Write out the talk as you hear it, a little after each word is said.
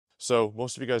So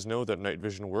most of you guys know that night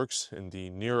vision works in the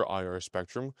near IR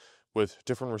spectrum with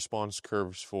different response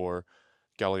curves for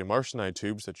gallium arsenide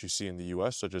tubes that you see in the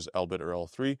US, such as L-bit or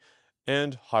L3,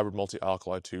 and hybrid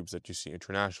multi-alkali tubes that you see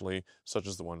internationally, such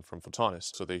as the one from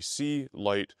Photonis. So they see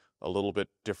light a little bit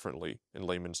differently in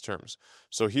layman's terms.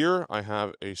 So here I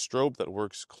have a strobe that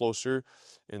works closer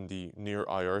in the near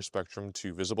IR spectrum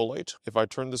to visible light. If I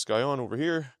turn this guy on over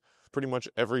here, pretty much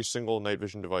every single night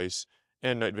vision device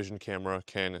and night vision camera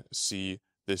can see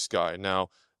this guy. Now,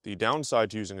 the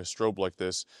downside to using a strobe like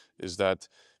this is that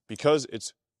because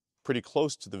it's pretty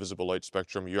close to the visible light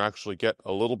spectrum, you actually get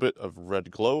a little bit of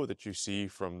red glow that you see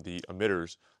from the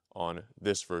emitters on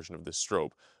this version of this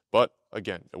strobe. But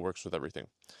again, it works with everything.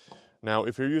 Now,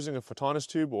 if you're using a Photonis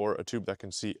tube or a tube that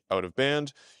can see out of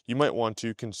band, you might want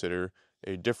to consider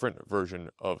a different version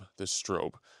of this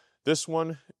strobe. This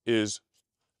one is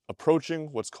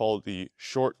approaching what's called the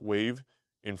short wave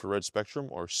infrared spectrum,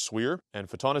 or SWIR, and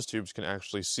Photonis tubes can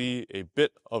actually see a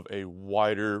bit of a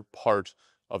wider part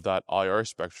of that IR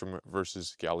spectrum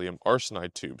versus gallium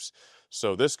arsenide tubes.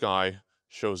 So this guy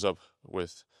shows up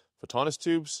with Photonis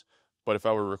tubes, but if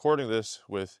I were recording this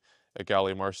with a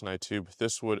gallium arsenide tube,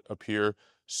 this would appear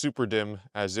super dim,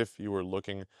 as if you were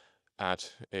looking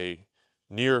at a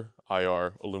near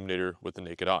IR illuminator with the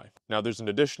naked eye. Now there's an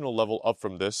additional level up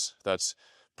from this that's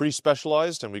pretty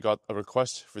specialized, and we got a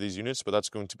request for these units, but that's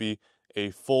going to be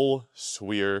a full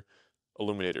SWIR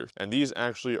illuminator. And these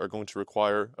actually are going to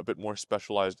require a bit more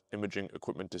specialized imaging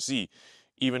equipment to see.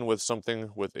 Even with something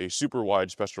with a super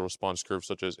wide spectral response curve,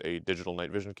 such as a digital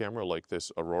night vision camera like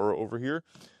this Aurora over here,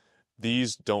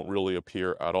 these don't really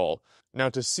appear at all. Now,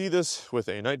 to see this with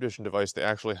a night vision device, they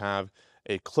actually have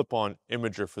a clip-on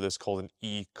imager for this called an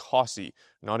e-COSI,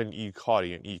 not an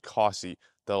e-CAUTI, an e-COSI,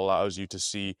 that allows you to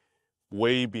see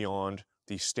way beyond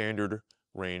the standard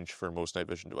range for most night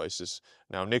vision devices.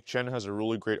 Now, Nick Chen has a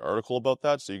really great article about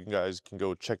that, so you guys can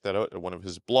go check that out at one of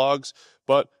his blogs,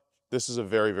 but this is a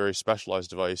very, very specialized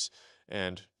device,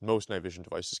 and most night vision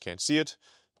devices can't see it.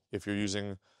 If you're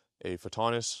using a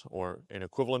Photonis or an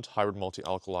equivalent hybrid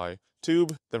multi-alkali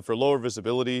tube, then for lower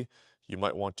visibility, you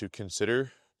might want to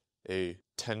consider a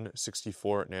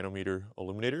 1064 nanometer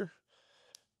illuminator.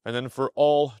 And then for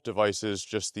all devices,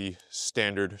 just the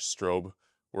standard strobe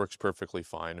works perfectly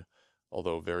fine,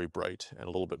 although very bright and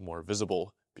a little bit more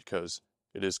visible because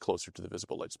it is closer to the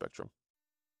visible light spectrum.